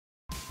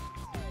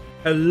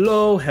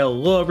Hello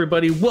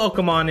everybody,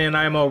 welcome on in.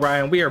 I'm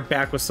Orion. We are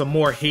back with some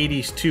more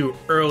Hades 2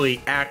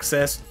 early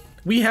access.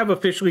 We have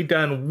officially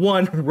done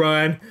one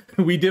run.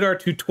 We did our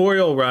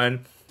tutorial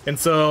run, and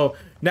so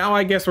now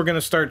I guess we're gonna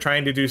start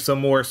trying to do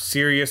some more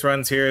serious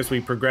runs here as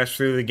we progress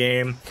through the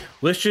game.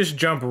 Let's just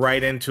jump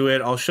right into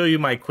it. I'll show you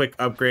my quick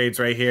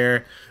upgrades right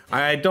here.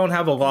 I don't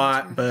have a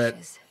lot, but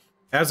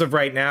as of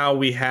right now,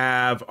 we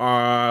have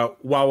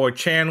while we're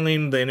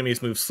channeling, the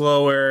enemies move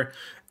slower.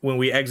 When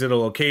we exit a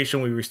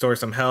location, we restore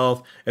some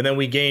health, and then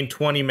we gain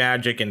 20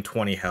 magic and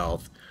 20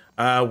 health.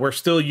 We're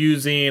still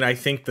using, I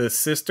think, the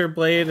Sister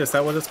Blade. Is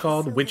that what it's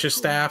called? Witch's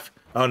Staff?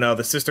 Oh no,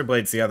 the Sister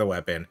Blade's the other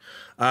weapon.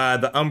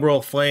 The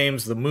Underworld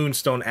Flames, the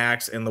Moonstone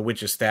Axe, and the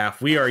Witch's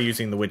Staff. We are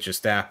using the Witch's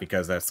Staff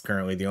because that's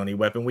currently the only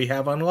weapon we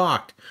have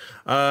unlocked.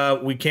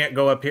 We can't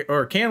go up here,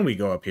 or can we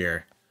go up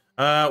here?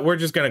 We're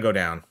just gonna go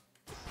down.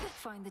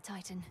 Find the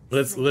Titan.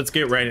 Let's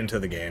get right into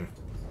the game.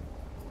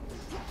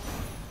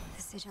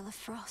 The Sigil of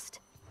Frost.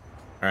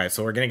 All right,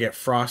 so we're gonna get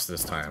Frost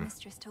this time.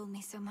 Mistress told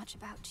me so much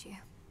about you,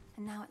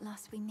 and now at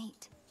last we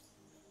meet.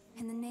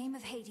 In the name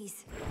of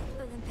Hades,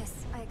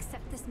 Olympus, I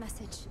accept this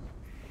message.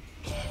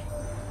 You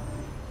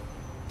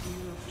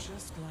look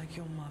just like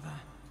your mother.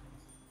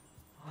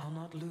 I'll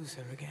not lose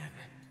her again.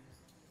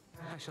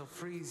 I shall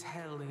freeze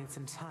hell in its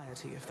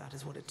entirety if that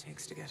is what it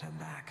takes to get her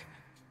back.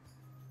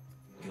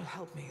 You'll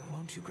help me,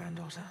 won't you,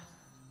 granddaughter?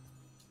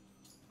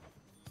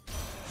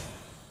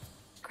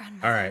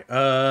 All right,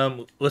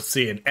 let's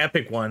see, an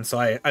epic one, so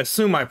I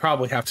assume I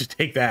probably have to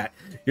take that.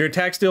 Your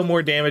attacks deal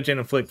more damage and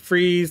inflict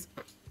freeze.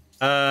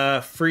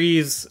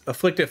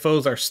 Afflicted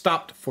foes are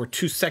stopped for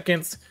 2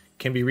 seconds,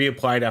 can be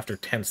reapplied after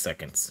 10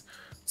 seconds.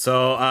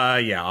 So,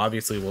 yeah,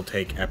 obviously we'll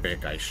take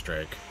epic Ice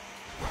Strike.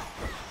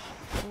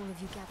 All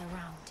of you gather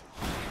round.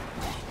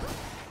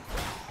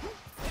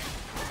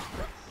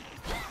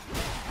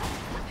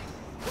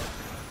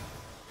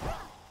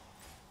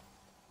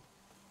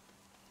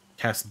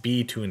 Cast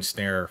B to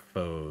ensnare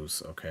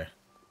foes. Okay.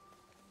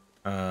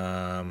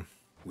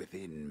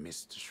 Within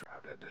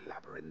mist-shrouded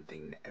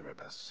labyrinthine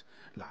Erebus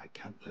lie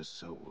countless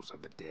souls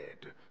of the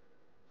dead,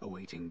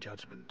 awaiting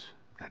judgment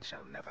that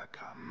shall never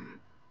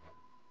come.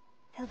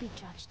 They'll be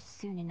judged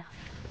soon enough.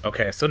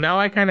 Okay, so now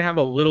I kind of have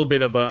a little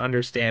bit of an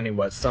understanding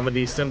what some of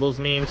these symbols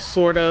mean,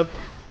 sort of.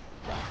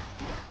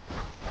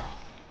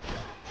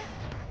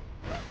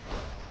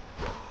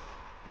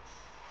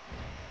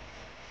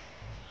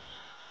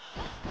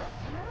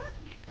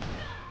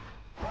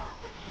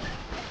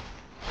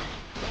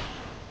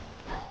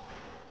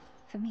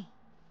 For me.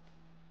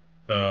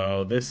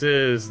 So this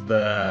is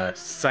the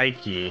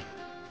Psyche,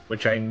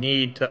 which I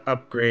need to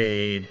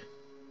upgrade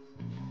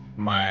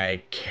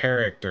my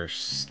character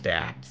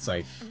stats,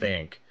 I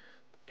think.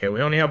 Okay,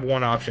 we only have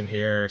one option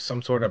here,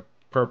 some sort of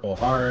purple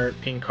heart,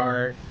 pink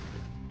heart.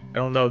 I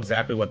don't know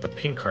exactly what the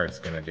pink heart's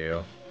gonna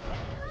do.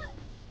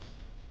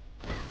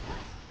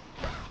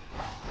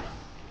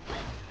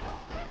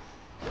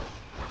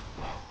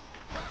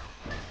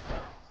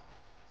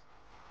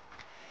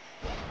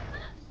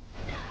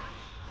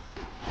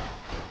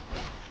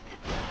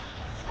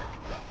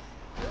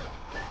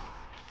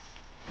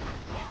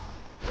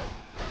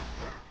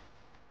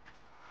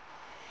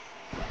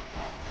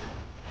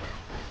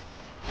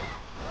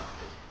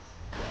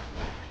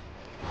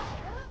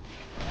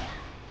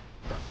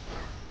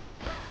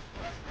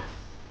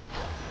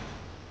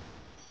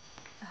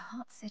 The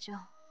Heart Sigil.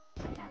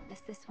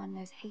 Doubtless this one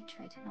knows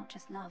hatred, not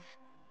just love.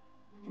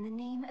 In the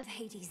name of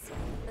Hades,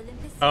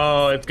 Olympus.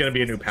 Oh, it's gonna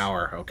be a new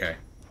power. Okay.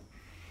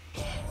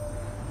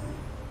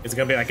 Is it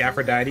gonna be like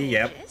Aphrodite?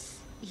 Yep.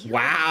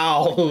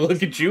 Wow,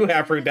 look at you,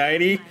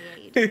 Aphrodite.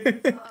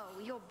 Oh,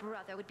 your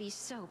brother would be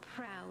so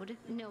proud,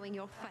 knowing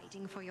you're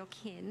fighting for your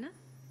kin.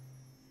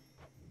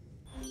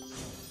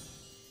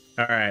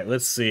 All right,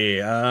 let's see.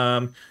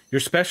 Your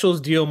specials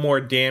deal more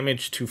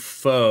damage to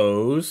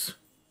foes.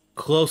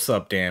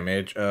 Close-up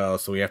damage. Oh,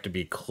 so we have to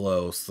be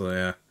close.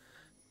 Yeah.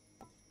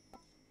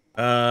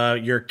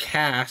 Your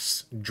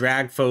casts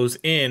drag foes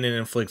in and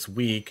inflicts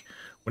weak.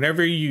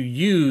 Whenever you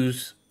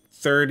use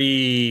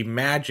 30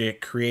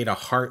 magic, create a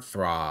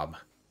heartthrob.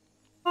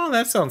 Oh,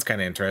 that sounds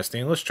kind of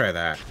interesting. Let's try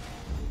that.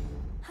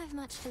 I've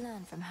much to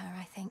learn from her,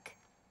 I think.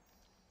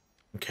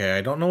 Okay,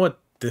 I don't know what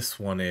this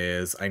one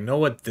is. I know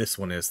what this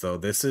one is, though.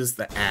 This is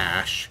the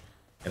Ash,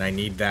 and I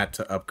need that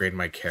to upgrade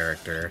my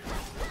character.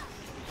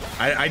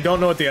 I don't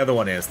know what the other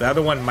one is. The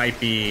other one might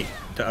be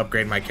to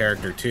upgrade my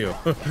character, too.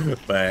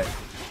 But...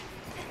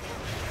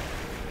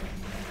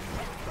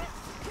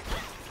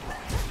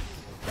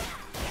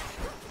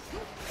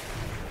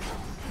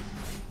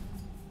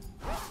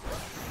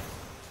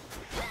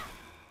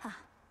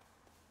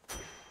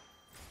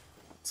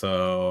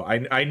 So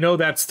I know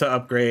that's to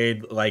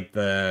upgrade like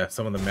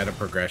some of the meta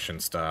progression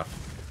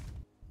stuff.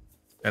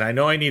 And I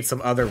know I need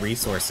some other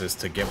resources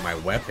to get my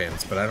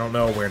weapons, but I don't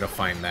know where to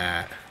find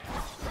that.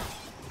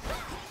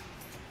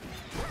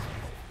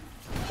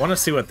 I want to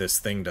see what this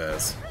thing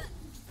does.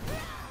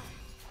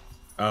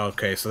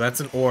 Okay, so that's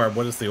an orb.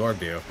 What does the orb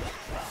do?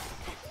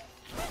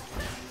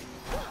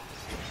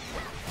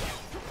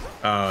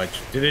 Oh,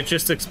 did it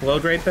just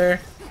explode right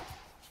there?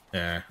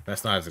 Yeah,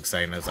 that's not as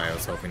exciting as I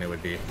was hoping it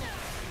would be.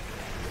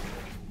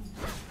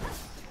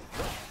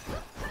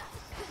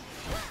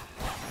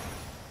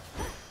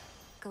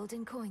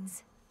 Golden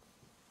coins.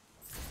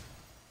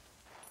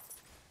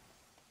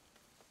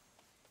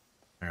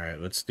 All right,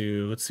 let's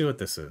see what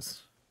this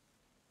is.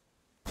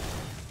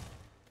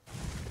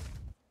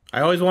 I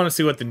always want to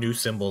see what the new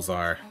symbols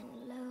are.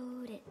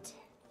 Unload it.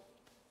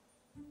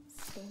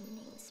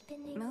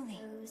 Spinning,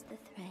 goes the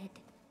thread.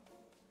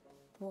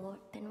 Warp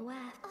and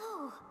waft.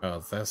 Oh! Oh,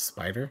 is that a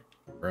spider?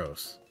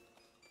 Gross.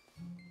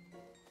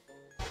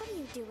 What are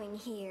you doing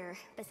here?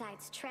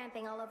 Besides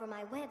tramping all over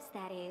my webs,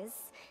 that is.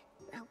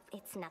 Oh,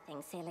 it's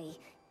nothing silly.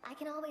 I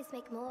can always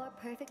make more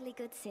perfectly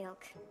good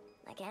silk.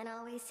 I can't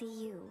always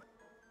see you.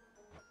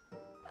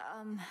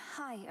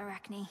 Hi,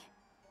 Arachne.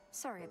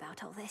 Sorry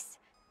about all this.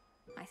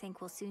 I think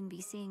we'll soon be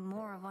seeing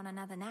more of one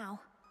another now.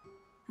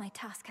 My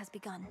task has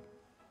begun.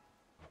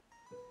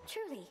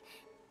 Truly.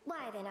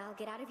 Why then, I'll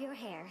get out of your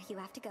hair. You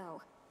have to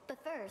go.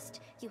 But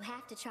first, you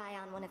have to try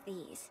on one of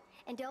these.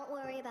 And don't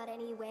worry about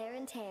any wear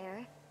and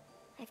tear.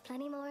 I've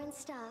plenty more in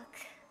stock.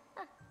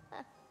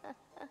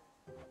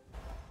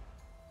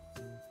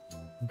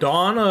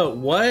 Donna,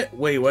 what?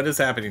 Wait, what is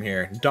happening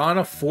here?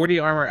 Donna 40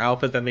 armor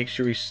outfit that makes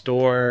you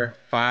restore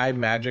 5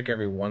 magic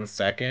every 1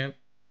 second?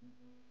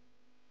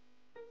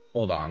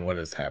 Hold on, what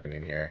is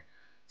happening here?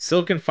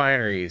 Silken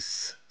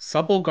fineries.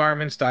 Supple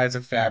garments, dyes,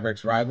 and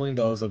fabrics rivaling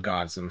those of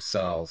gods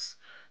themselves.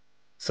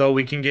 So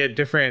we can get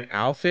different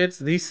outfits?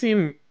 These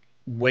seem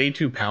way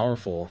too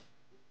powerful.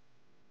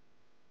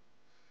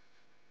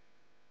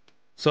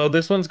 So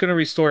this one's going to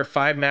restore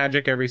 5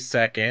 magic every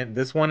second.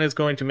 This one is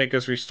going to make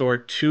us restore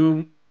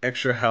 2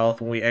 extra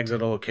health when we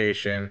exit a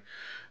location.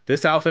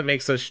 This outfit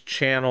makes us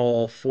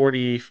channel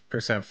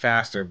 40%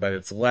 faster, but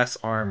it's less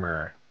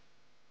armor.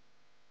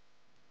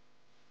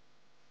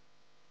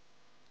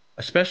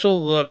 A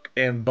special look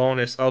and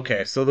bonus.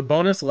 Okay, so the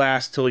bonus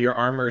lasts till your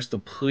armor is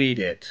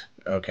depleted.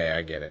 Okay,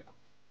 I get it.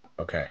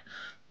 Okay.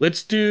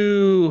 Let's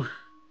do...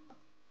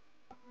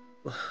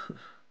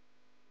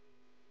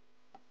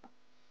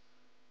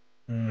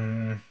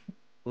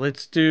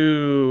 Let's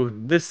do...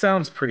 This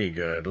sounds pretty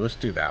good. Let's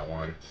do that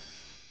one.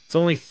 It's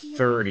only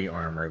 30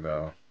 armor,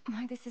 though.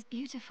 My, this is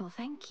beautiful,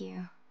 thank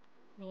you.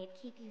 May it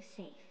keep you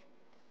safe.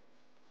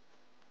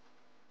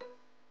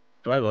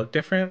 Do I look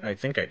different? I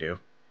think I do.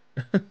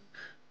 To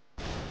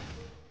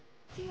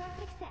your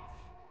success.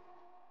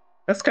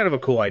 That's kind of a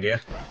cool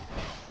idea.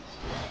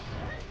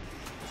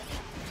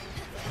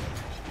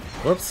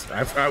 Whoops.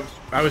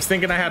 I was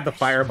thinking I had the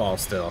fireball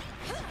still.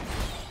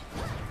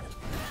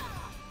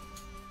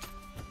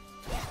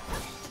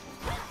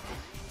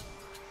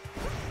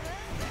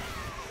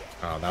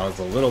 Oh, that was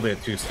a little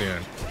bit too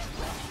soon.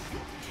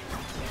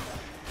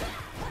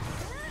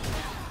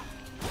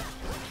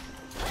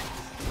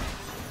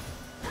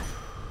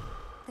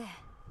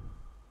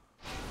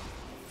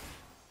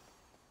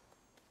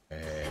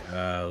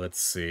 Okay,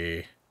 let's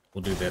see.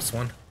 We'll do this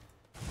one.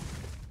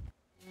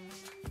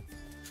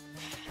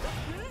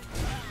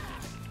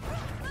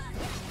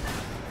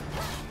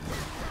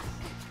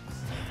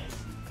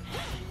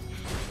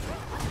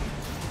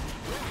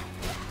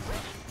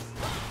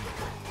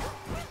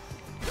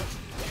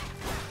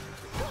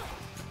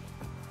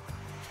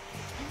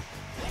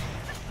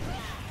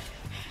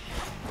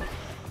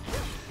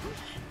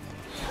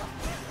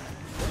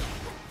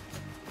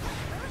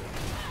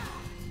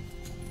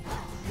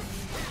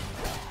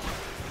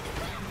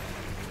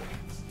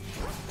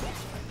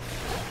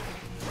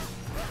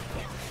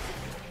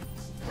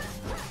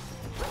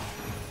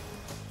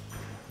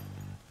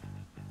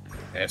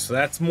 Okay, so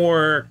that's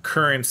more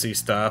currency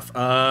stuff.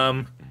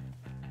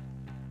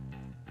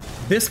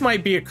 This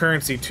might be a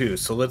currency too,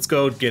 so let's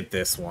go get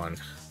this one.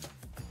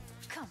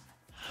 Come.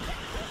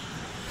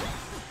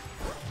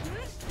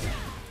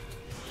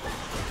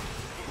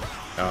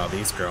 Oh,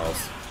 these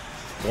girls.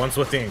 Ones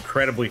with the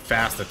incredibly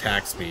fast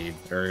attack speed,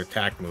 or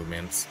attack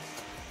movements.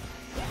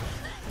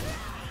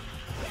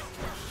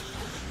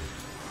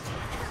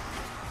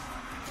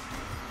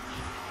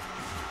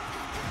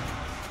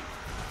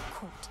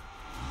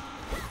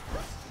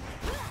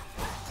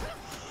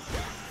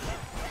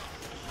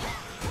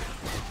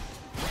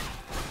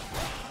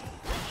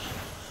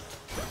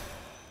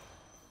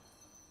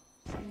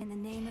 In the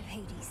name of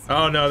Hades.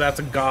 Oh no, that's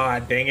a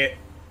god, dang it.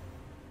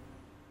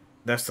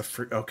 That's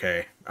the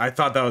okay. I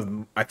thought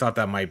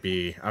that might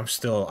be. I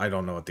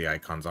don't know what the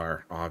icons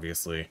are,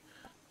 obviously.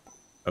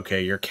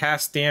 Okay, your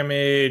cast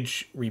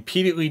damage,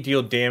 repeatedly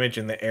deal damage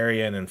in the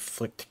area and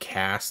inflict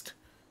cast.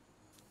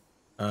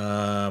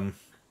 After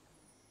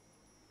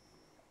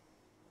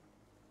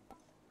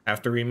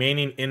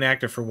remaining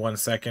inactive for 1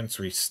 second,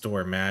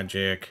 restore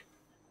magic.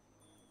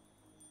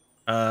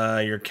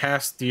 Your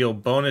cast deal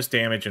bonus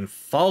damage and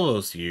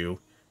follows you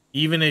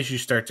even as you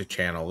start to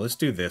channel. Let's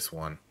do this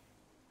one.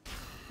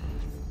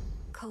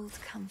 Cold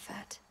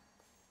comfort.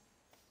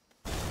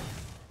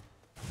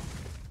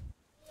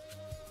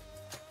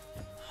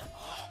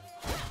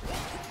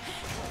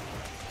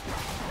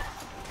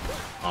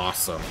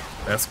 Awesome.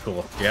 That's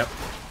cool. Yep.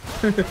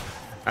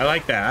 I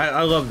like that.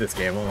 I love this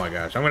game. Oh my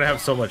gosh. I'm gonna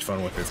have so much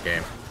fun with this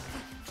game.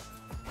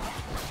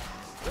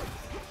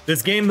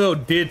 This game, though,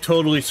 did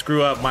totally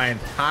screw up my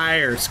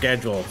entire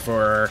schedule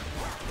for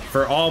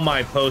all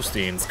my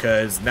postings,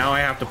 because now I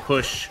have to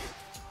push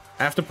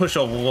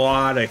a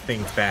lot of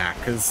things back,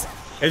 because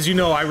as you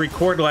know, I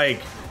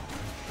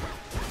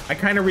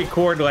kind of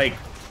record like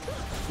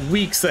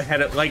weeks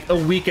ahead of, like a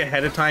week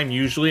ahead of time.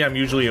 Usually I'm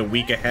usually a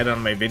week ahead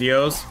on my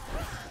videos,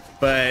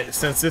 but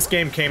since this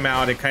game came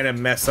out, it kind of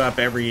messed up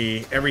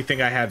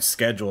everything I had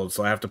scheduled,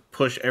 so I have to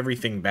push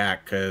everything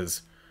back,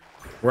 because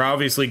we're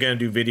obviously going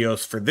to do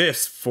videos for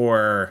this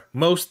for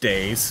most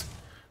days.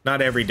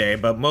 Not every day,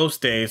 but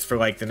most days for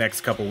like the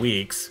next couple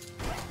weeks.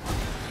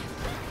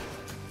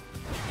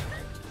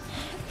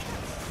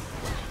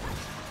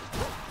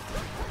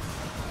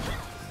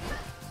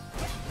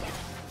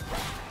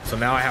 So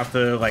now I have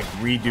to like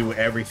redo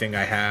everything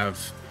I have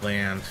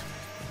planned.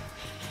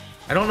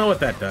 I don't know what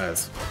that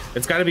does.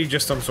 It's got to be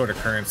just some sort of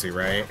currency,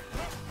 right?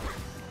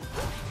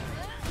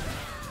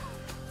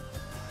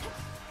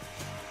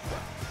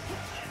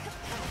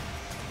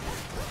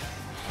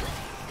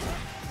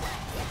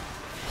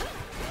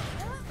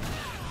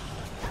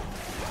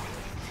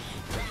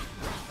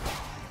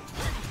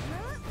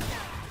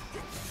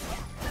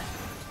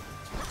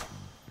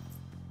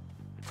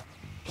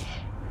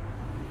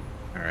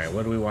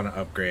 What do we want to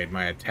upgrade?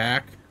 My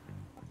attack?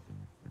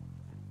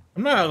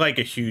 I'm not like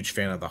a huge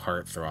fan of the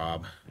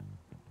heartthrob.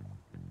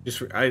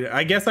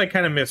 I guess I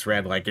kind of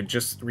misread, like it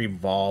just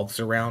revolves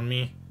around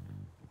me.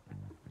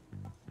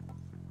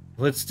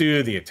 Let's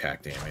do the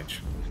attack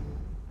damage.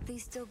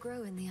 These still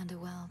grow in the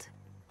Underworld.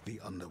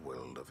 The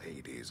Underworld of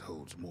Hades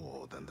holds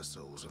more than the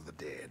souls of the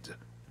dead.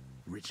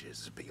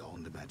 Riches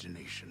beyond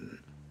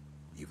imagination.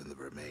 Even the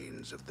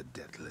remains of the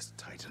deathless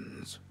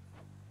titans.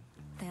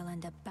 They'll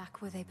end up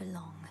back where they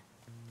belong.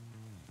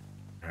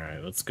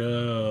 Alright, let's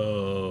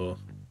go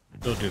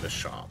do the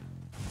shop.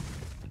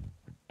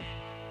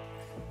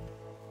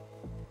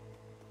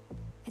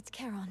 It's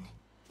Charon.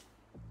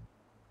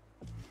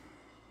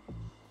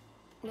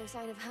 No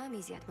sign of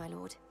Hermes yet, my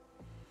lord.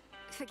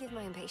 Forgive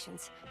my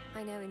impatience.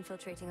 I know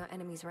infiltrating our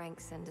enemy's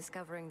ranks and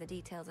discovering the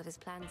details of his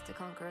plans to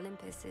conquer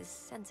Olympus is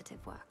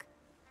sensitive work.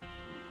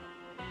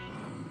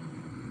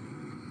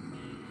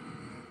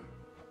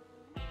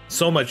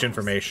 So much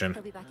information.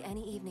 He'll be back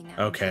any evening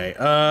now. Okay,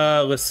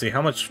 let's see.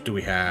 How much do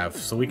we have?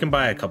 So we can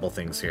buy a couple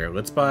things here.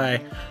 Let's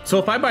buy... So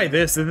if I buy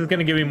this is going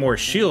to give me more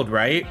shield,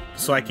 right?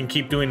 So I can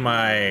keep doing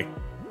my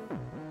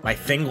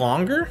thing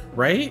longer,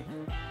 right?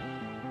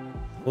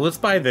 Well, let's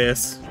buy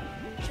this.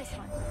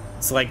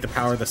 It's like the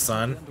power of the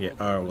sun. Yeah,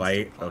 or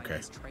light. Okay.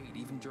 Trade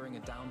even during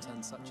a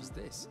downturn such as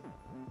this.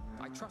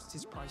 I trust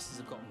his prices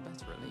have gotten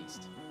better at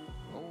least.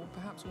 Or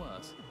perhaps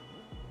worse.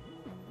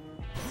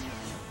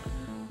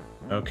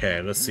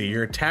 Okay, let's see.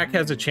 Your attack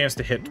has a chance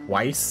to hit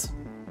twice.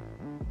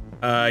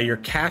 Your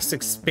casts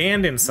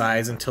expand in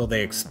size until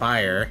they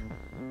expire.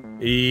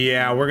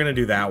 Yeah, we're gonna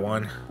do that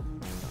one.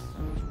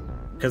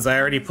 Because I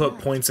already put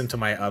points into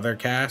my other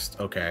cast.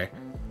 Okay.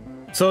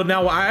 So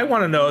now what I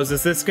want to know is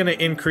this gonna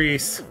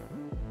increase...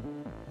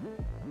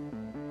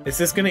 Is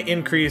this gonna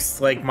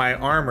increase, like, my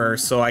armor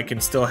so I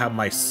can still have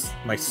my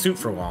suit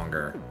for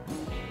longer?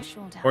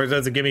 Or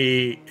does it give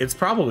me... It's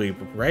probably...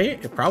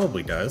 Right? It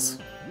probably does.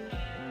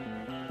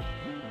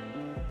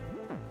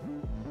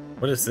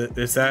 What is it?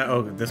 Is that?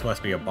 Oh, this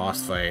must be a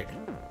boss fight.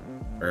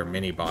 Or a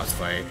mini boss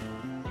fight.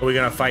 Are we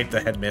gonna fight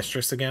the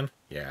headmistress again?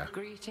 Yeah.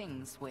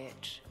 Greetings,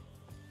 witch.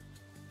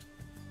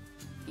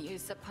 You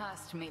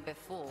surpassed me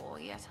before,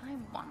 yet I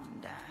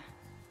wonder.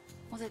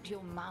 Was it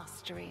your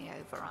mastery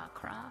over our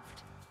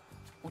craft?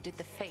 Or did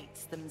the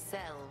fates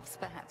themselves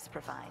perhaps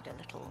provide a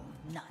little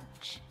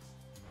nudge?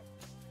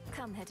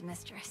 Come,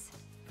 headmistress.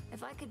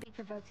 If I could be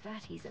provoked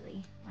that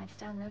easily, I'd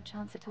stand no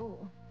chance at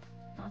all.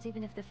 Not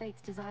even if the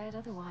fates desired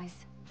otherwise.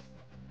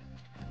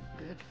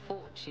 Good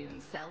fortune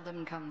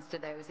seldom comes to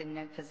those in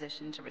no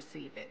position to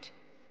receive it.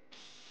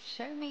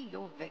 Show me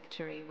your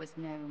victory was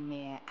no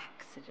mere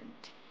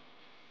accident.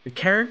 The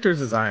characters'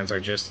 designs are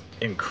just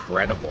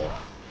incredible.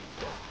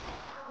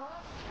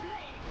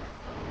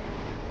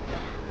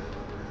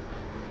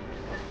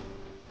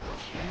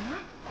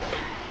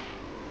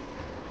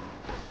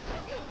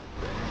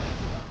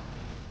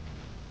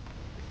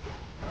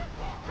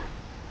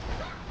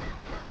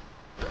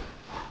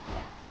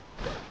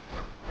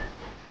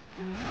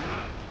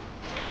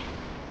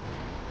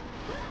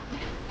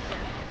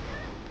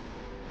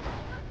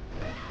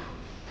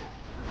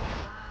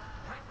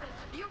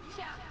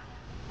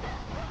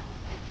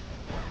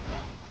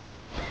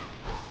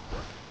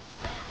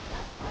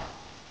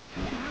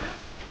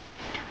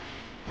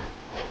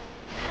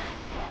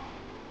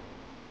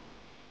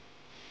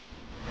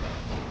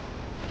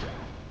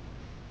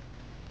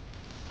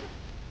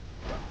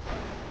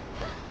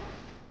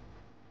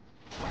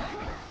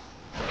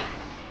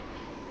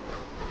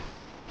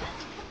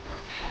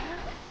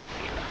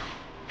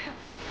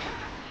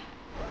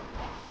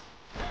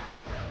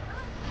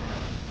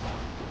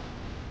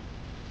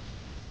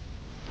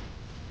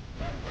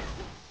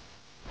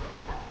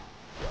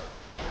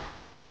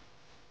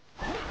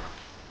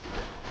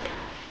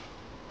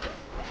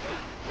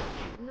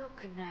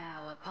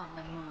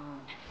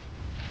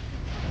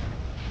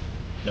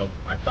 Nope,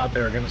 I thought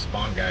they were gonna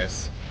spawn,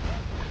 guys.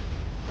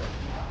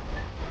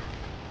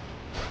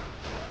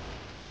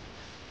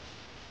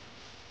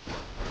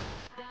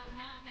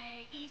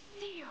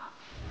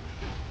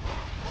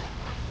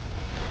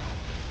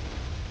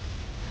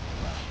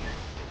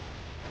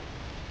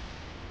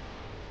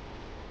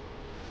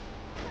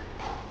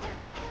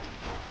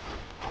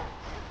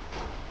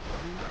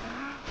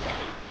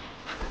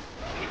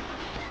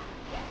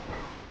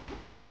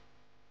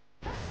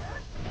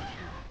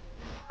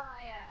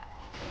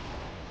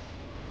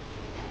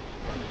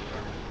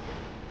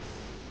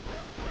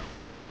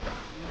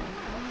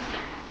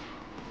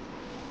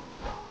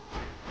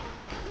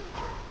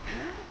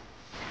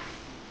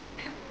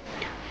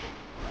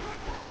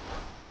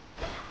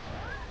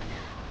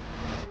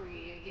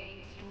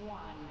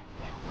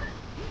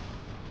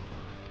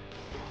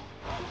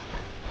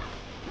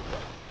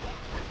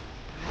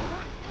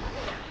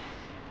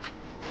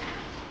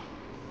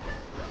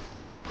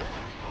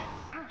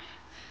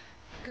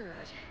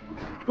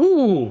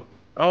 Ooh!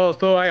 Oh,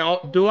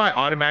 so do I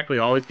automatically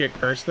always get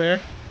cursed there?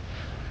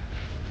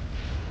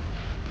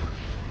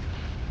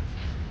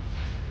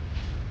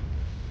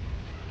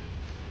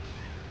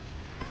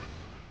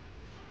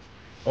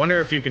 I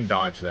wonder if you can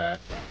dodge that.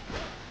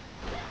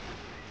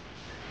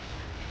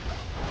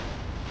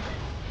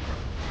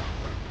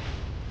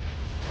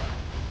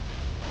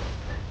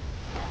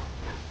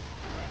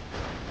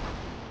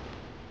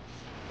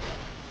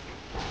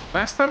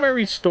 Last time I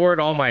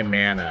restored all my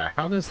mana,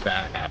 how does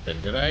that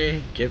happen? Did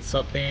I get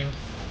something?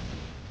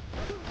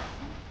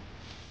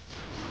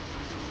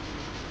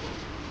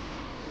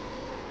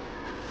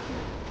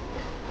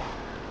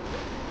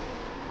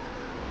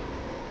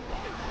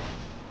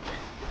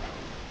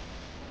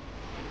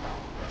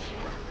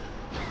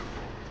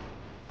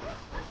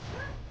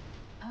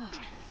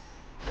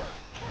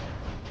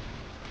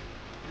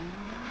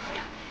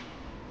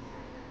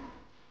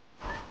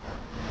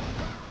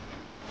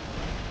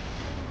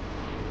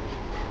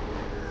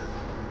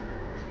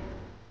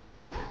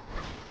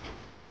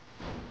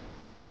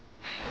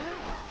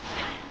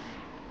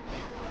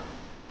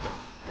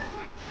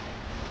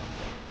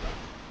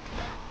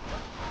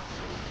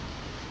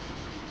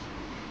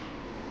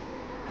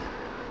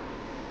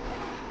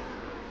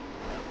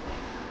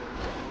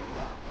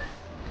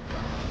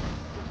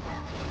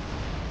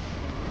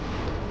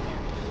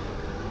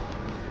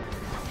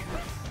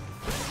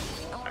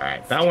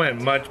 Alright, that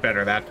went much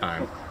better that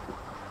time.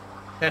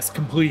 That's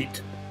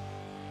complete.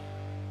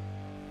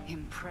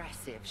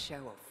 Impressive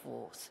show of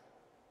force.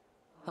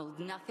 Hold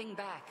nothing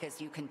back as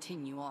you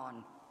continue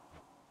on.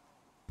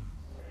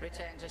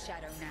 Return to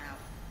Shadow now.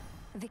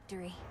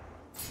 Victory.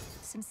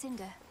 Some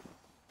cinder.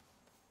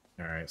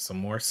 Alright, some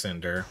more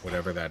cinder,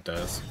 whatever that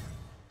does.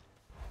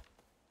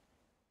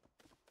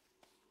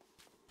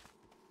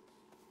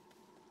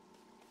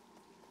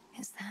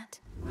 Is that?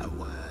 A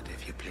word,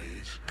 if you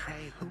please.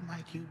 Pray, who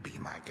might you be,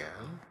 my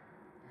girl?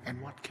 And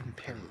what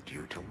compelled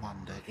you to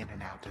wander in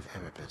and out of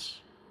Erebus?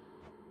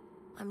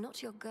 I'm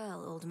not your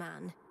girl, old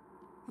man.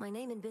 My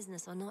name and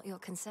business are not your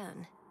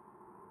concern.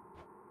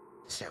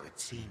 So it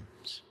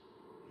seems.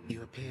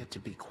 You appear to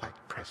be quite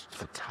pressed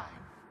for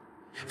time.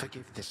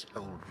 Forgive this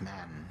old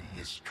man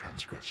his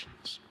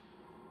transgressions.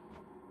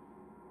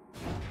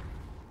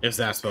 Is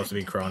that supposed to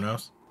be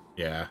Kronos?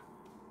 Yeah.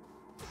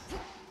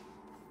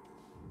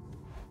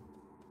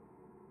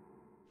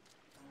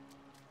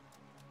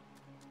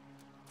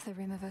 The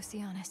Rim of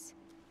Oceanus.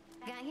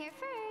 Got here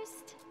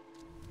first.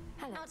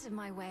 Hello. Out of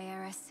my way,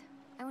 Eris.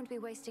 I won't be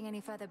wasting any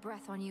further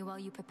breath on you while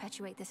you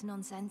perpetuate this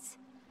nonsense.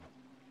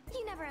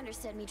 You never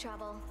understood me,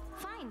 Trouble.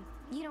 Fine,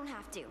 you don't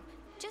have to.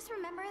 Just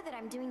remember that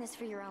I'm doing this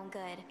for your own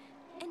good.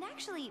 And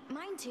actually,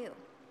 mine too.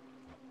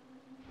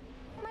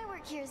 My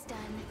work here is done.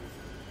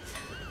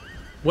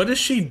 What does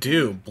she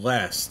do?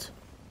 Blessed.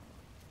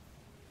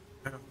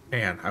 Oh,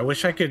 man, I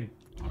wish I could...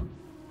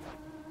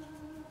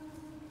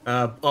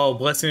 oh,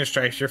 Blessing and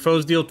Strikes. Your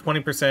foes deal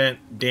 20%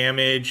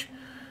 damage.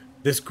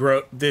 This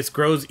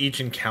grows each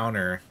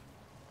encounter.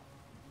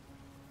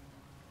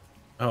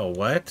 Oh,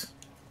 what?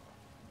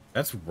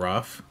 That's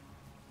rough.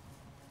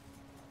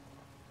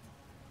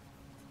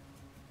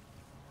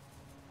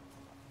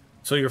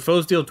 So your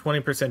foes deal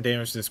 20%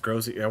 damage. This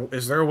grows.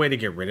 Is there a way to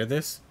get rid of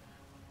this?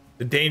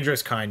 The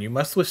dangerous kind. You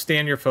must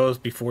withstand your foes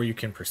before you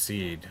can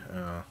proceed.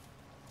 Oh,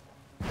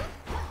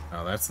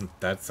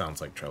 that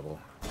sounds like trouble.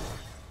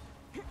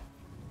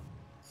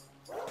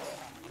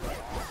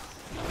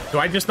 Do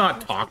I just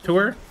not talk to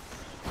her?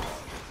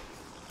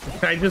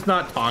 Can I just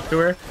not talk to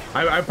her?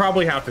 I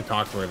probably have to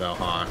talk to her though,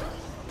 huh?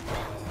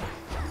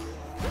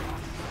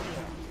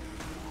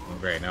 Oh,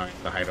 great, now I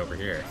have to hide over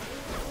here.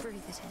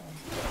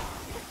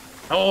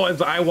 Oh,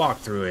 as I walk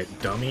through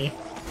it, dummy.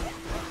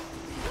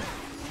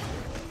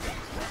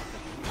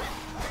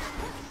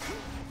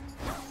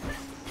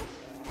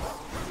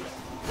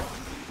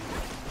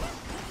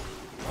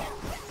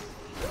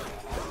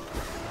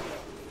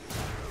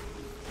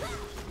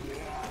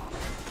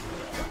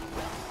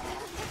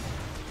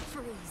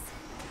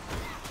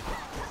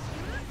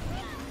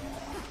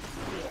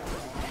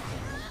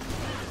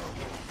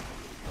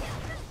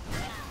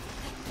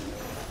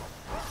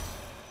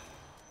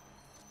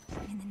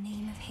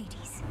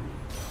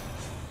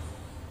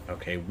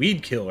 Okay,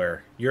 Weed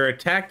Killer. Your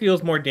attack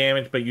deals more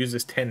damage but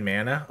uses 10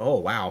 mana. Oh,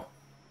 wow.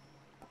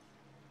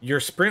 Your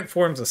sprint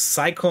forms a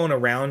cyclone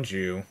around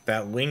you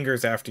that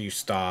lingers after you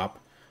stop.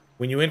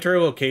 When you enter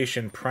a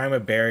location, prime a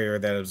barrier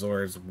that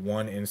absorbs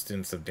 1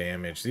 instance of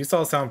damage. These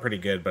all sound pretty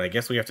good, but I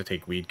guess we have to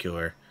take Weed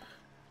Killer.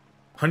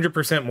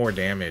 100% more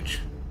damage.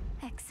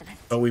 Excellent.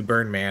 But we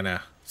burn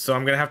mana. So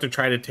I'm going to have to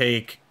try to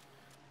take...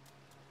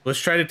 Let's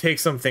try to take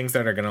some things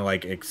that are going to,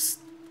 like,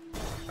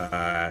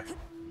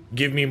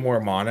 give me more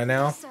mana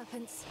now.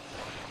 Serpents.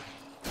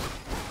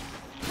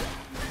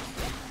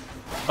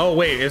 Oh,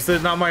 wait. Is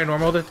it not my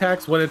normal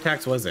attacks? What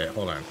attacks was it?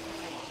 Hold on.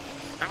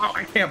 Ow,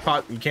 I can't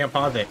pause. You can't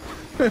pause it.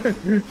 I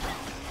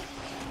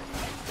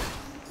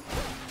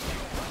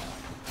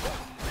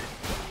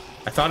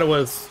thought it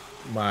was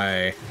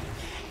my...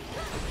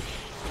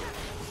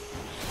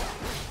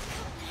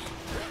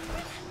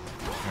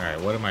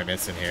 Alright, what am I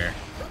missing here?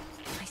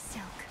 My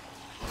silk.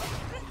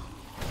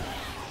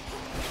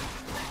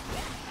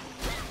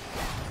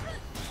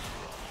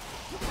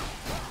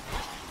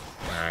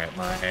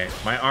 Alright,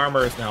 my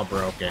armor is now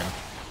broken.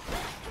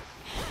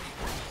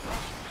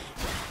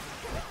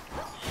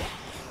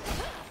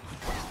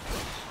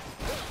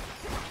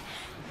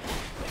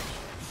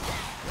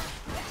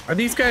 Are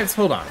these guys...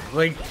 Hold on.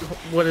 Like,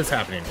 what is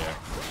happening here?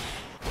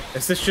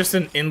 Is this just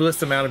an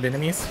endless amount of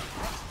enemies?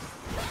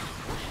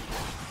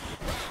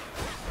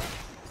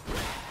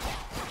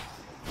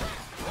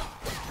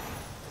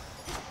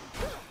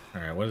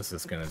 Alright, what is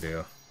this gonna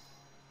do?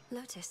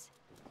 Lotus.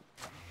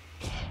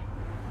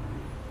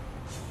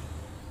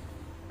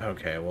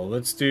 Okay, well,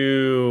 let's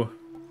do...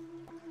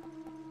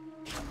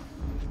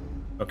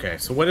 Okay,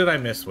 so what did I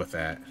miss with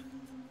that?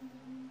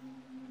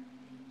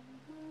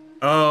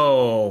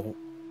 Oh...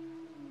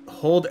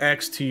 Hold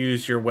X to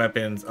use your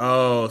weapons.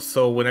 Oh,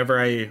 so whenever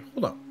I...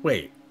 Hold on,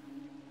 wait.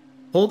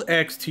 Hold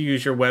X to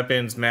use your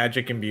weapons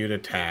magic imbued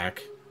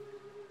attack.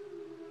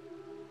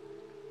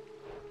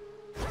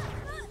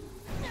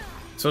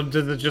 So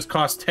does it just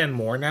cost 10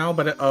 more now?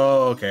 But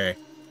oh, okay.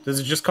 Does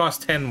it just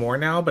cost 10 more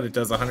now, but it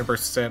does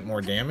 100% more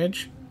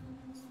damage?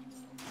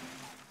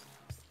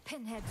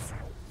 Pinheads.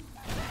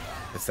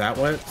 Is that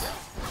what?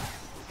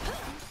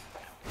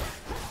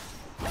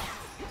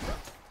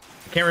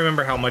 I can't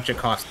remember how much it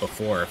cost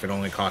before, if it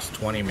only cost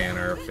 20 mana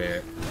or if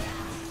it...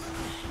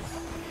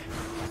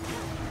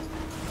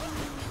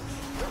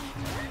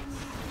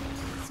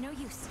 It's no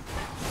use.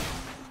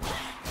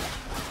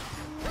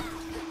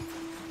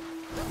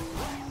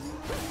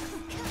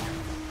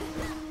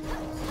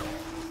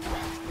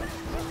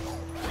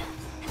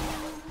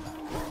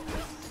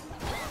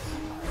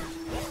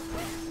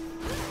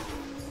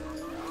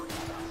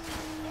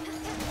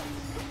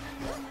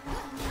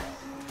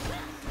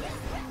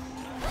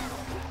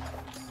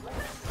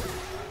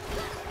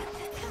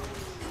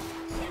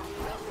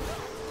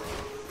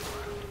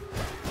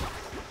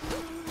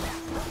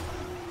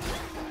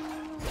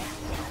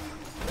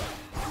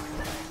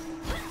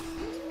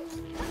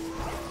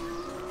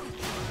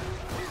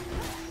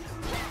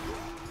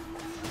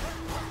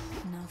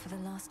 Now for the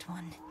last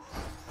one.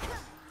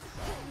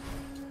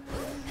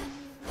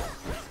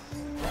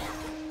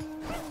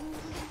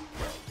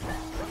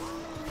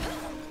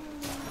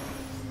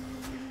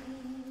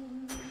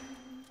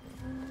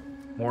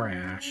 More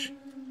ash.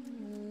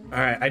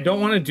 Alright, I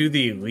don't want to do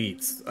the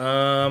elites.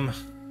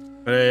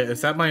 But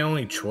is that my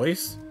only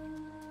choice?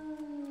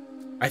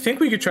 I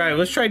think we could try...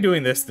 Let's try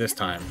doing this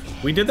time.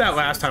 We did that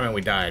last time and we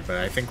died, but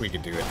I think we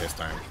could do it this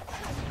time.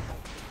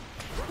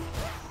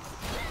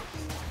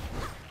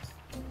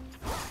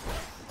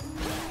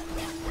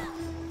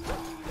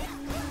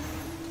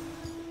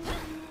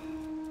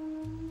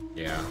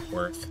 Yeah,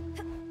 worth.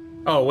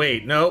 Oh,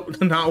 wait, no,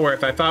 not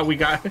worth. I thought we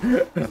got...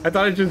 I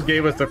thought it just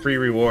gave us a free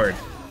reward.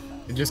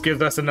 It just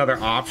gives us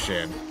another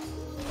option.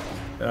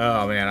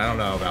 Oh, man, I don't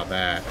know about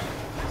that.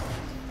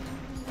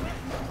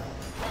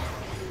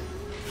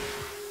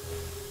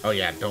 Oh,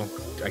 yeah, don't...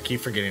 I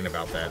keep forgetting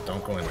about that.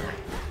 Don't go in there.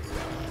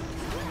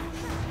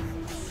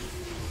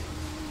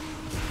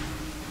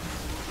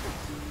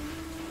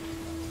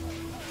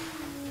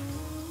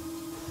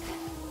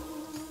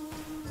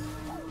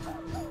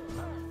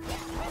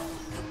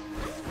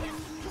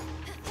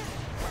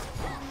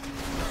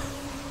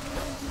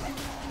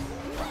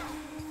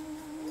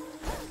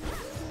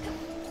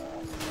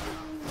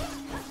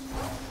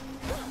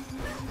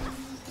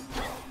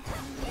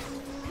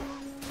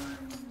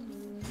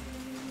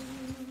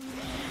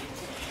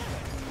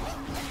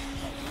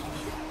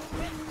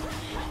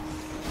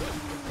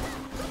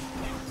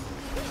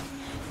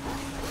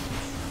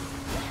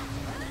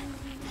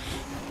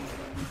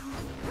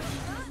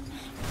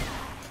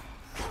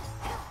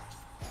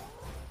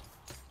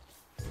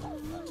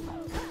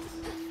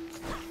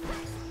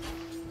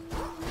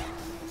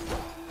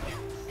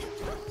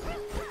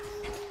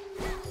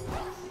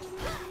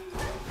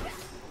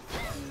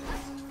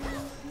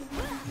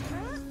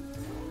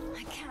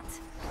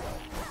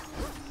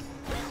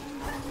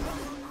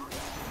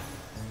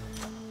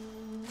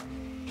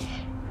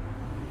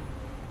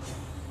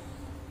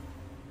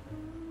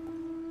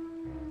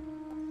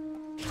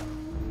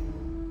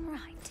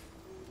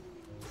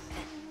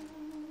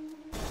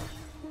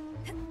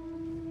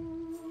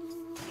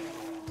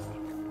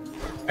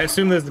 I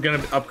assume this is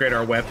gonna upgrade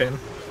our weapon.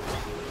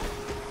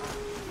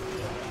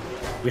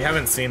 We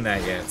haven't seen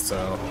that yet,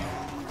 so.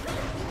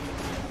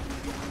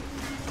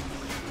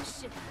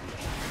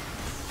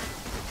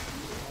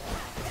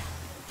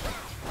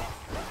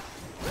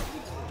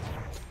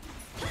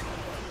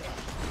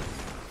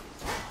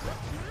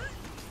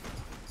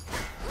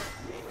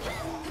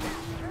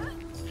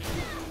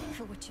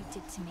 For what you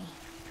did to me.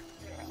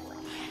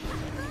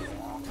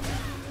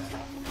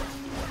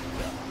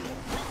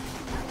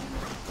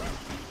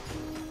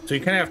 So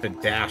you kind of have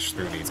to dash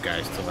through these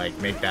guys to like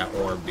make that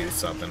orb do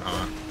something,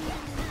 huh?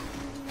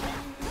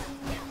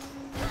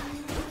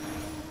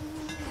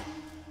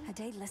 A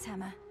daedalus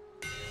hammer.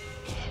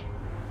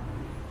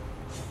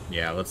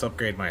 Yeah, let's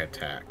upgrade my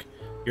attack.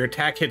 Your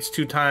attack hits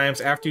 2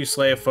 times. After you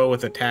slay a foe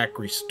with attack,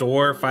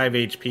 restore 5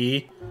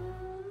 HP.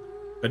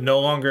 But no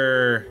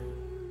longer...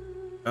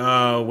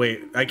 Oh,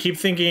 wait. I keep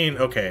thinking...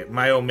 Okay,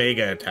 my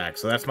Omega attack.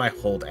 So that's my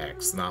hold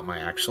X, not my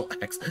actual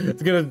X. I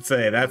was gonna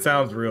say, that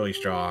sounds really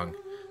strong.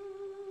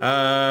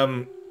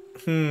 I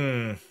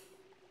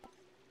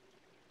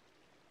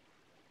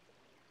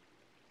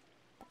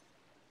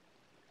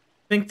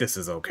think this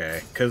is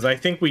okay. Because I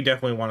think we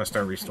definitely want to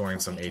start restoring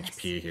some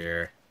HP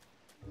here.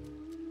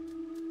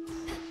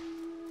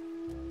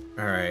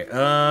 Alright,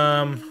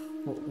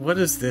 what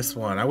is this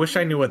one? I wish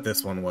I knew what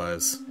this one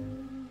was. Damn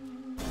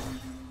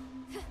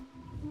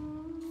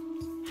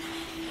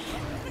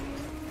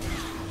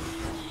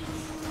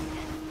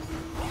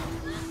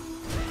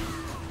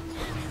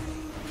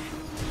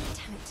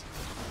it.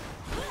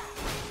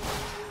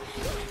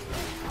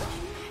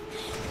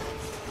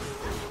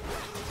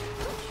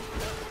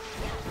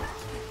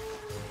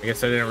 I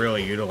guess I didn't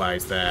really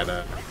utilize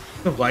that,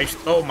 life.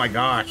 Oh my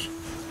gosh.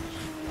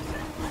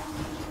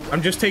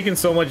 I'm just taking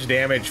so much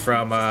damage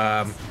from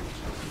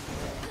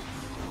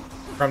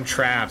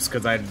traps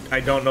because I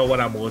don't know what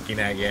I'm looking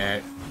at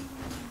yet.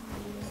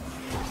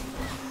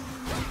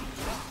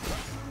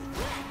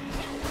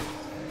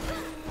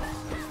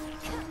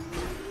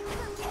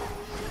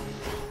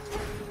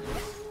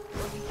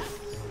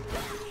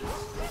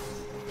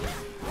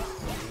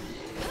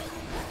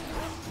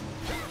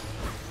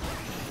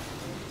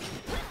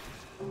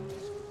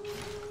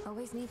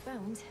 Always need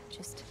bones,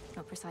 just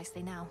not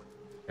precisely now.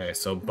 Okay,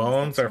 so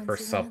bones are for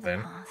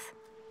something.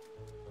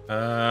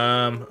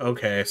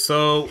 Okay,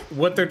 so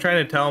what they're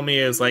trying to tell me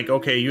is like,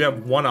 okay, you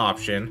have one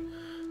option.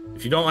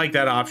 If you don't like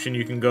that option,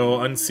 you can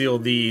go unseal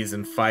these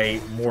and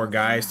fight more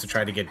guys to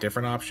try to get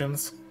different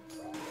options.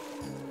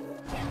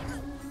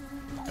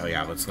 Oh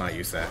yeah, let's not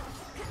use that.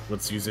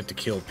 Let's use it to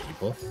kill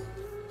people.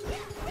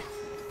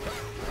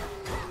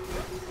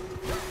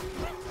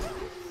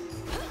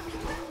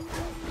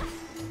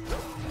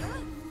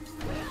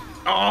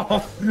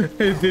 Oh,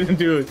 it didn't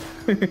do it.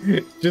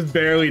 Just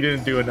barely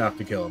didn't do enough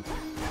to kill him.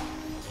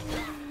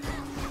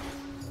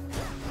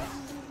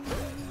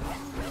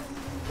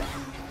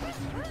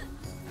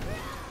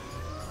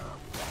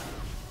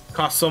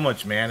 Costs so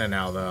much mana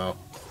now, though.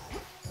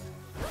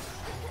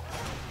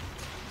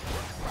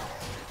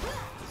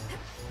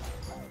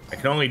 I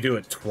can only do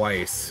it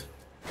twice.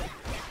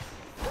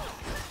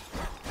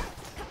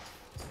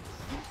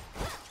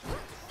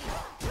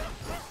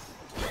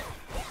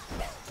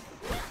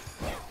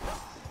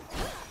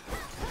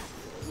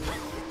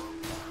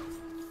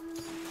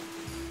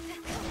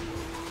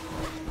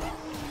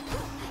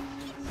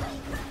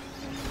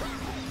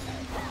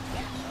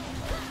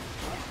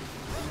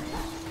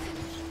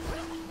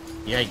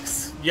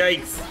 Yikes.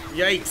 Yikes.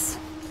 Yikes.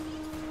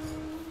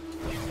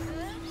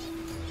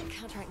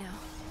 Can't right now.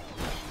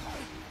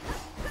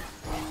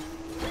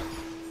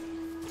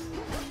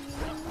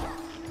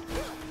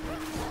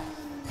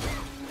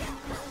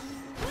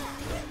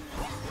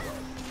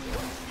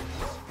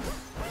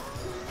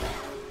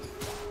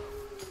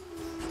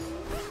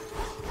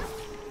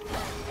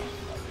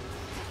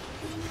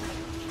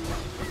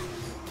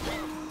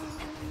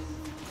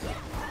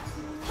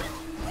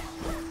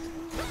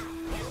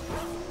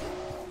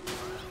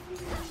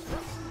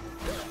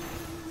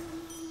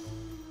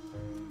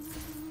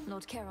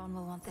 Lord Charon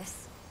will want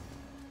this.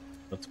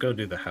 Let's go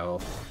do the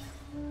health.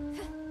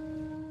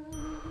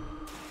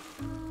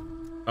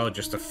 Oh,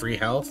 just a free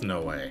health?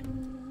 No way.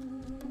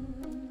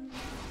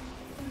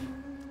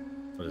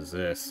 What is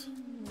this?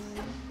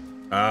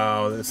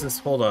 Oh, this is...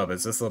 Hold up.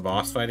 Is this the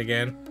boss fight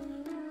again?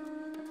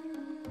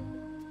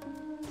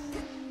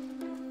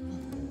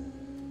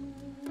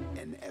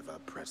 An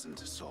ever-present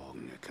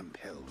song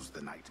compels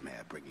the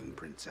nightmare-bringing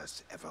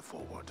princess ever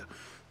forward,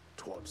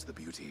 towards the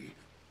beauty,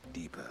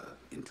 deeper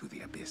into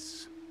the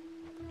abyss.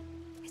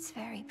 It's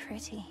very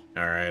pretty.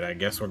 Alright, I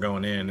guess we're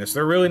going in. Is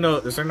there really no...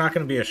 Is there not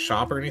going to be a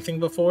shop or anything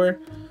before?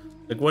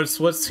 Like,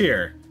 what's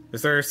here?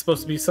 Is there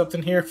supposed to be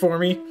something here for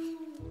me?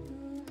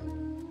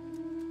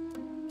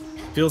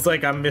 Feels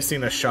like I'm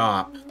missing a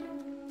shop.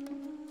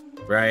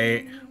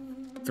 Right?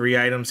 3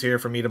 items here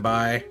for me to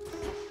buy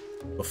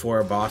before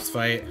a boss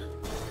fight.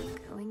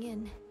 Going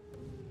in.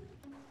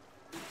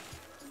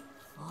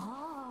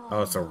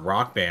 Oh, it's a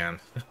rock band.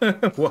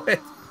 What?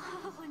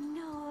 Oh,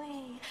 no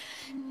way.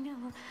 No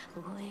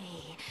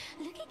way.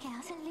 Looking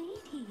out a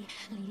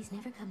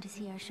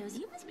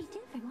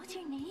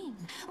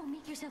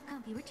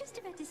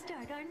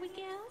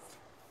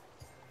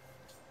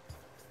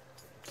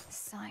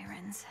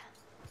sirens.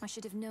 I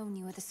should have known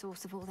you were the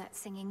source of all that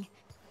singing.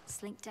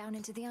 Slinked down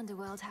into the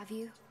underworld, have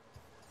you?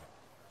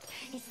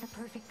 It's the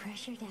perfect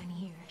pressure down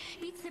here.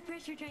 Beats the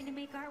pressure trying to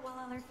make art while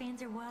all our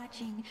fans are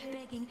watching,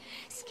 begging,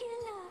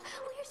 Skilla,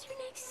 where's your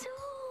next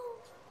soul?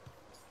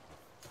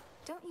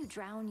 Don't you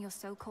drown your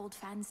so-called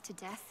fans to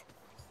death?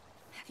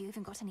 Have you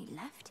even got any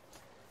left?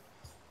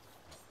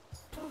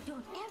 Oh,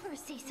 don't ever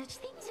say such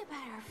things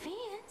about our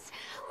fans.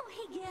 Oh,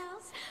 hey,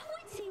 gals,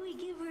 what say we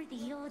give her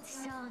the old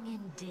song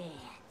and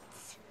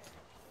dance?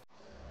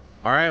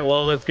 All right,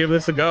 well, let's give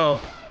this a go.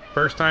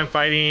 First time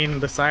fighting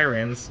the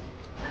sirens.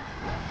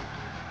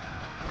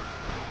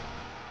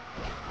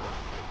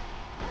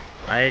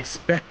 I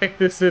expect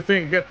this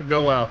isn't going to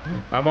go well.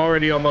 I'm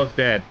already almost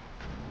dead.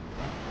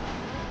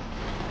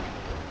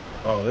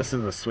 Oh, this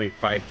is a sweet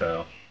fight,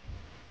 though.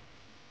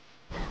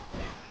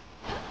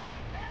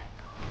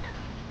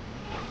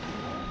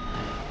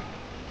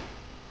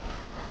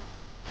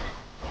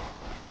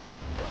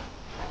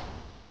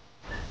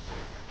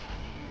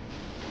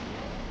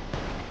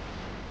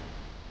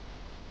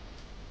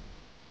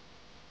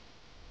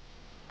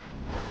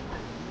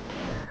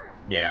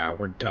 Yeah,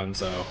 we're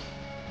donezo.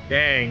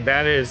 Dang,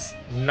 that is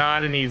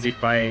not an easy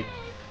fight.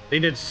 They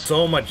did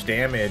so much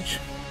damage.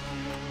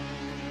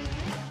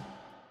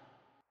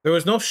 There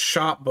was no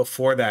shot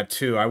before that,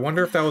 too. I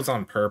wonder if that was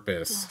on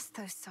purpose. Lost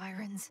those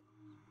sirens.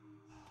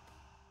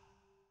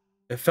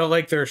 It felt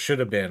like there should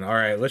have been. All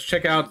right, let's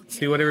check out,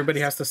 see what everybody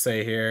has to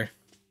say here.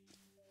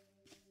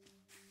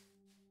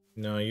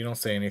 No, you don't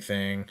say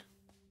anything.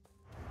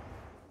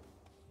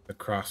 The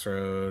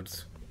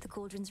crossroads. The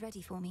cauldron's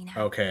ready for me now.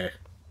 Okay.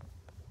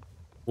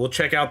 We'll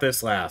check out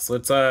this last.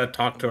 Let's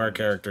talk to our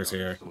characters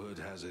here. Word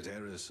has it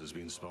Eris has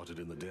been spotted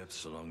in the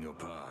depths along your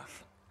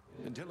path.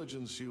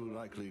 Intelligence you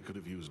likely could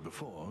have used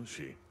before.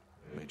 She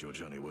made your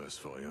journey worse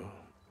for you.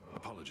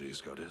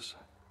 Apologies, Goddess.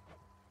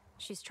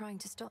 She's trying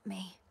to stop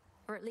me,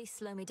 or at least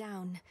slow me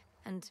down,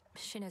 and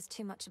she knows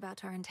too much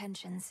about our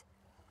intentions.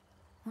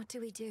 What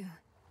do we do?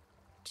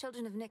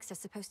 Children of Nyx are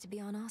supposed to be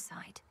on our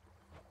side.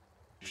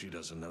 She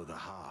doesn't know the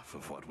half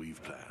of what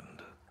we've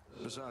planned.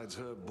 Besides,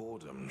 her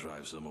boredom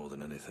drives her more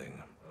than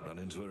anything. Run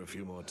into her a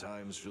few more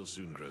times, she'll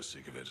soon grow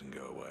sick of it and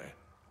go away.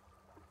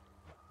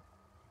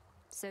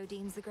 So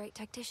Dean's the great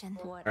tactician.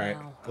 What All right,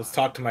 now? let's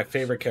talk to my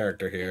favorite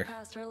character You here.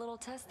 passed her little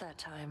test that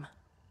time.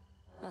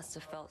 Must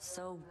have felt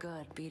so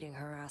good beating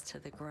her ass to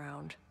the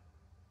ground.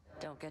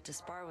 Don't get to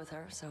spar with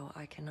her, so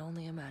I can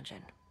only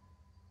imagine.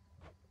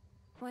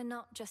 We're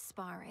not just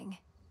sparring.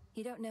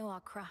 You don't know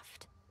our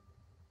craft.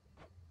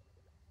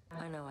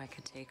 I know I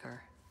could take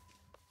her.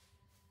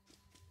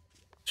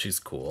 She's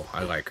cool.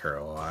 I like her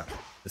a lot.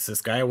 Is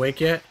this guy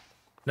awake yet?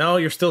 No,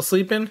 you're still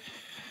sleeping?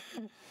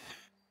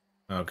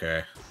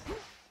 Okay.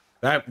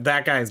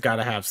 That guy's got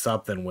to have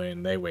something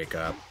when they wake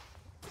up.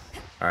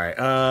 All right.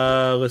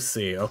 Let's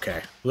see.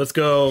 Okay. Let's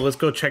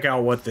go check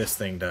out what this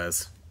thing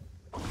does.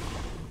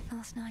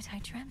 Last night I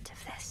dreamt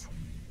of this.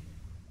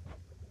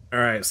 All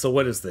right. So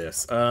what is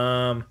this?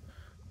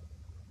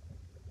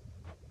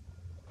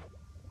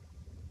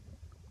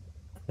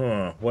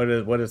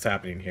 What is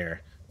happening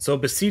here? So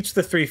beseech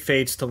the three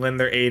fates to lend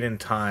their aid in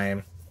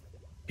time.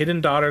 Hidden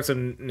daughters of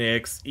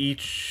Nyx,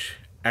 each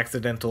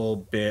accidental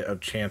bit of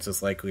chance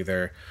is likely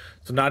there.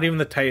 So not even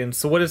the Titans.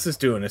 So what is this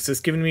doing? Is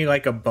this giving me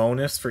like a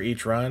bonus for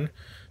each run?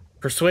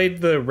 Persuade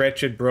the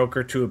wretched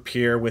broker to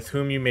appear with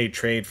whom you may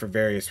trade for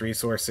various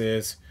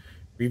resources.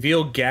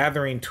 Reveal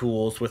gathering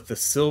tools with the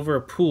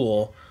silver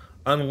pool.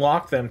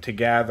 Unlock them to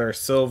gather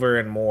silver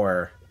and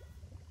more.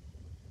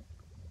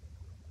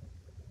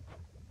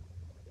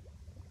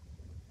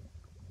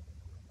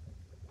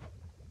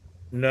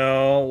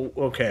 No,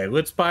 okay,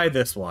 let's buy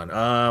this one.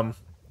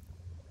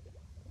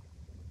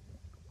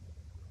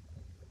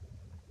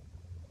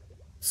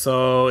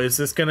 So is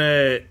this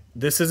gonna...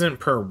 This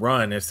isn't per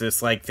run. Is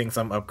this like things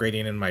I'm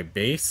upgrading in my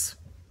base?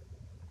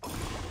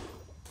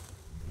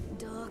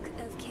 Dark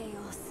of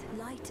chaos,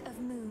 light of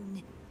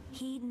moon,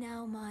 heed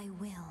now my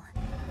will.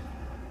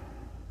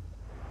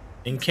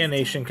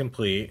 Incantation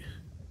complete.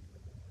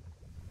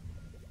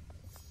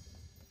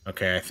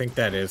 Okay, I think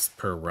that is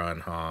per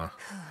run, huh?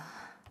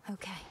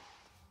 Okay.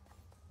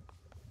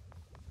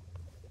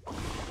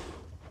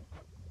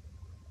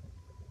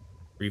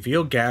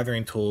 Reveal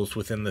gathering tools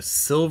within the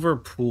silver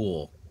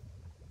pool.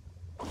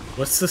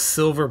 What's the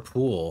silver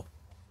pool?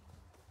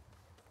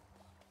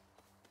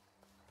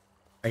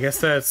 I guess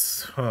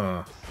that's...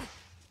 Huh.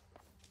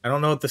 I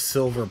don't know what the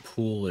silver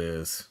pool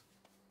is.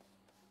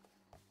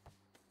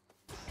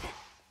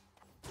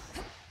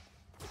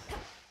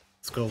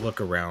 Let's go look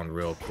around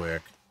real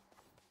quick.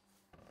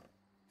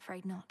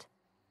 Afraid not.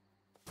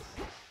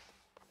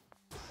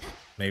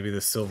 Maybe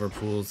the silver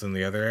pool's in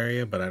the other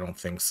area, but I don't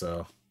think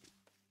so.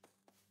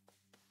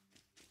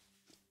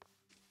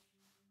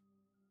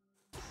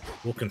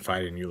 We'll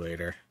confide in you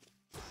later.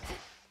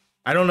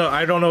 I don't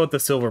know what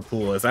the silver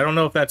pool is. I don't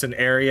know if that's an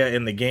area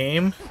in the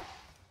game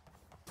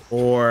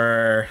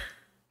or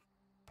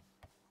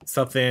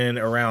something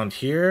around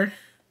here.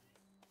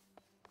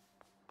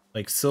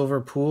 Like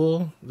silver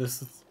pool.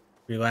 This is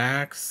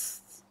relax.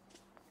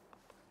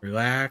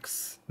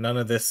 Relax. None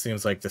of this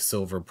seems like the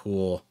silver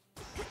pool.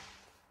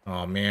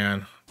 Oh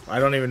man, I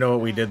don't even know what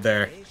we did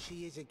there.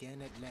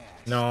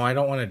 No, I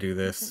don't want to do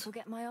this. We'll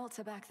get my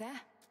altar back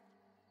there.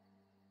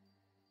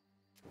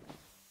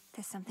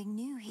 There's something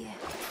new here.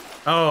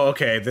 Oh,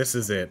 okay, this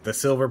is it. The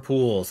silver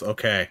pools.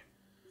 Okay.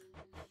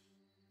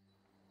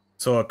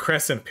 So a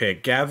crescent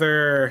pick.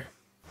 Gather.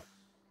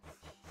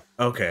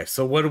 Okay,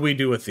 so what do we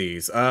do with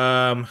these?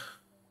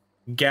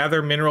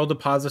 Gather mineral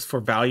deposits for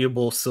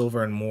valuable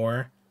silver and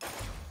more.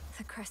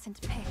 The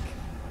crescent pick.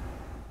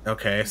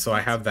 Okay, so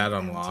I have that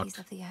unlocked.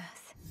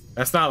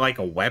 That's not like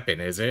a weapon,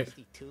 is it?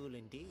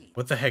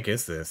 What the heck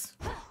is this?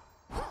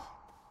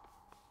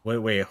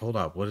 Wait, hold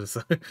up. What is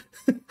that?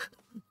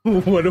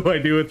 What do I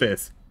do with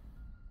this?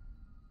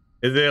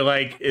 Is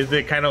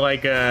it kind of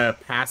like a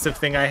passive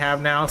thing I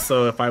have now?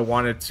 So if I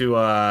wanted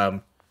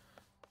to,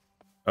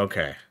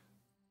 okay.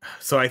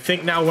 So I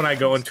think now when I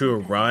go into a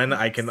run,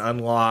 I can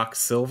unlock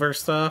silver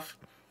stuff.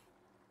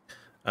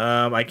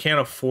 I can't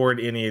afford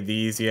any of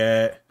these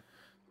yet.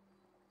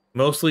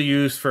 Mostly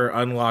used for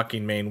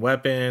unlocking main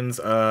weapons.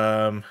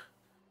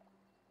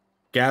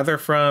 Gather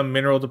from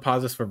mineral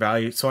deposits for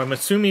value. So I'm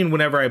assuming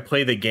whenever I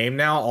play the game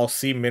now, I'll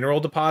see mineral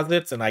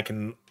deposits and I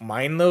can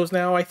mine those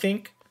now, I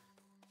think.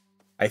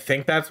 I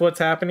think that's what's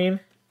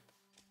happening.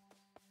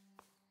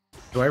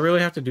 Do I really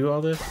have to do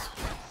all this?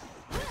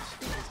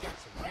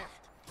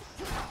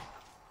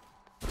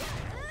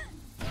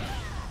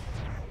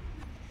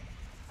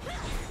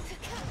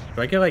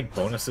 Do I get like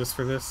bonuses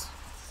for this?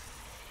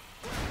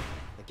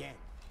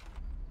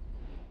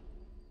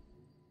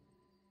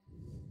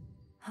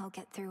 I'll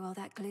get through all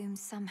that gloom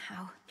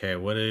somehow. Okay,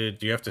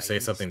 do you have to say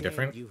something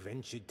different? You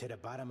ventured to the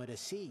bottom of the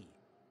sea.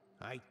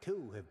 I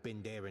too have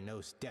been there in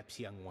those depths,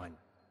 young one.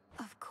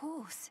 Of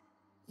course.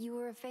 You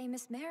were a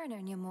famous mariner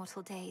in your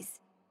mortal days.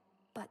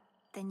 But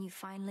then you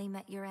finally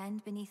met your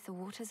end beneath the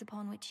waters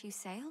upon which you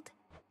sailed?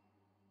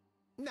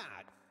 Nah,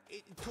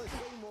 it was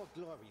way more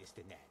glorious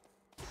than that.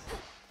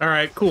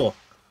 Alright, cool.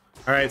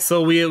 Alright,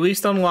 so we at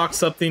least unlocked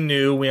something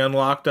new. We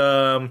unlocked,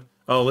 oh,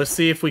 let's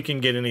see if we can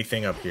get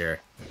anything up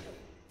here.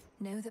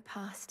 Know the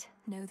past,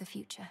 know the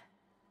future.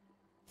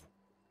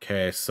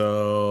 Okay,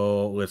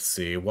 so let's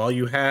see. While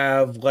you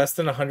have less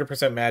than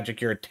 100%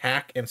 magic, your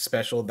attack and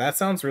special, that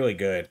sounds really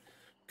good.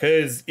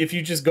 Because if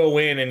you just go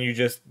in and you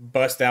just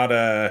bust out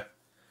a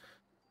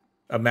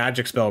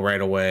magic spell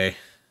right away,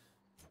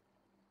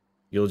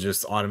 you'll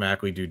just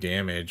automatically do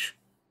damage.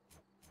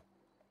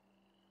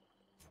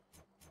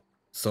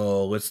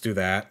 So let's do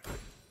that.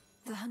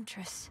 The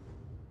Huntress.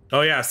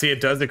 Oh yeah, see, it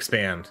does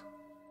expand.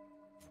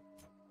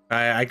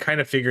 I kind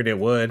of figured it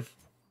would.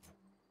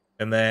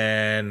 And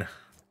then,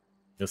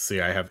 let's see,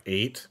 I have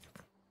 8.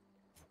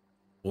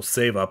 We'll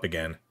save up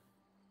again.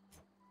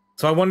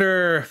 So I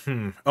wonder,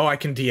 oh, I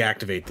can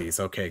deactivate these.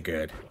 Okay,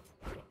 good.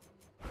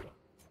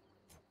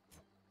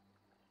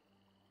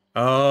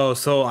 Oh,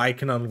 so I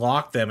can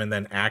unlock them and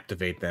then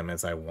activate them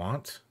as I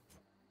want.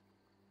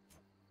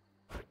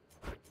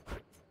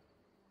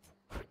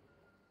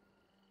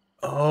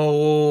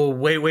 Oh,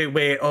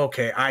 wait.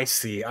 Okay, I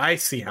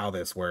see how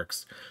this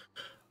works.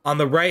 On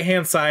the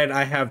right-hand side,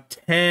 I have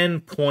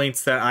 10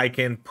 points that I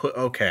can put...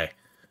 Okay,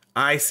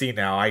 I see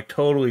now. I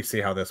totally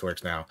see how this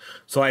works now.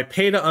 So I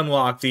pay to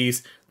unlock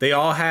these. They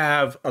all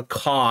have a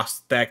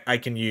cost that I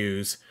can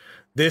use.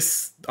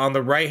 This, on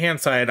the right-hand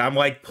side, I'm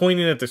like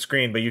pointing at the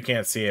screen, but you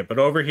can't see it. But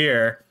over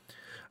here,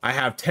 I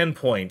have 10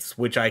 points,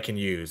 which I can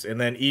use. And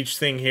then each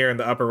thing here in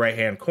the upper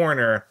right-hand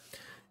corner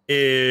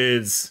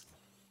is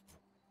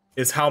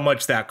how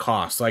much that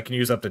costs. So I can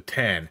use up to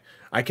 10.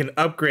 I can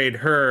upgrade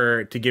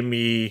her to give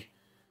me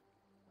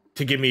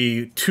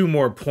 2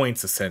 more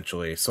points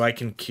essentially, so I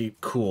can keep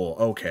cool.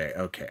 Okay,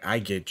 I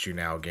get you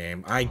now,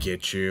 game. I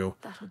get you.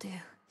 That'll do.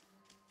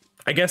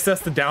 I guess that's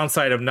the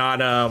downside of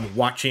not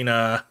watching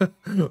watching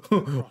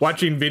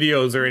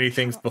videos or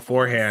anything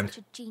beforehand. Such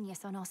a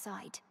genius on our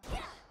side.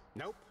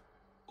 Nope.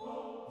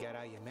 Got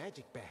all your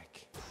magic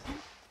back.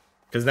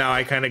 Because now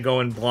I kind of go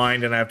in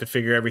blind and I have to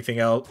figure everything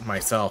out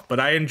myself. But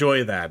I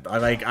enjoy that.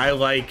 I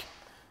like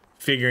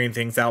figuring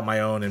things out my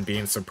own and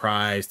being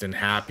surprised and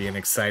happy and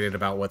excited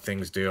about what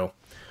things do.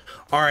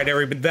 All right,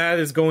 everybody, that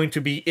is going to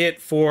be it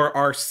for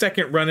our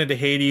second run into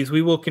Hades.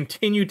 We will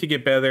continue to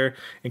get better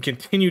and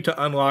continue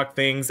to unlock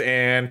things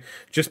and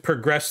just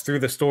progress through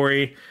the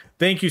story.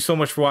 Thank you so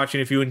much for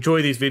watching. If you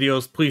enjoy these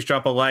videos, please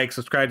drop a like,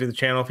 subscribe to the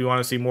channel if you want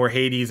to see more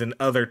Hades and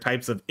other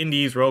types of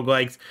indies,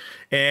 roguelikes,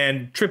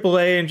 and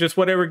AAA, and just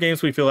whatever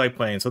games we feel like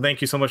playing. So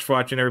thank you so much for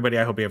watching, everybody.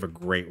 I hope you have a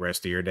great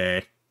rest of your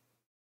day.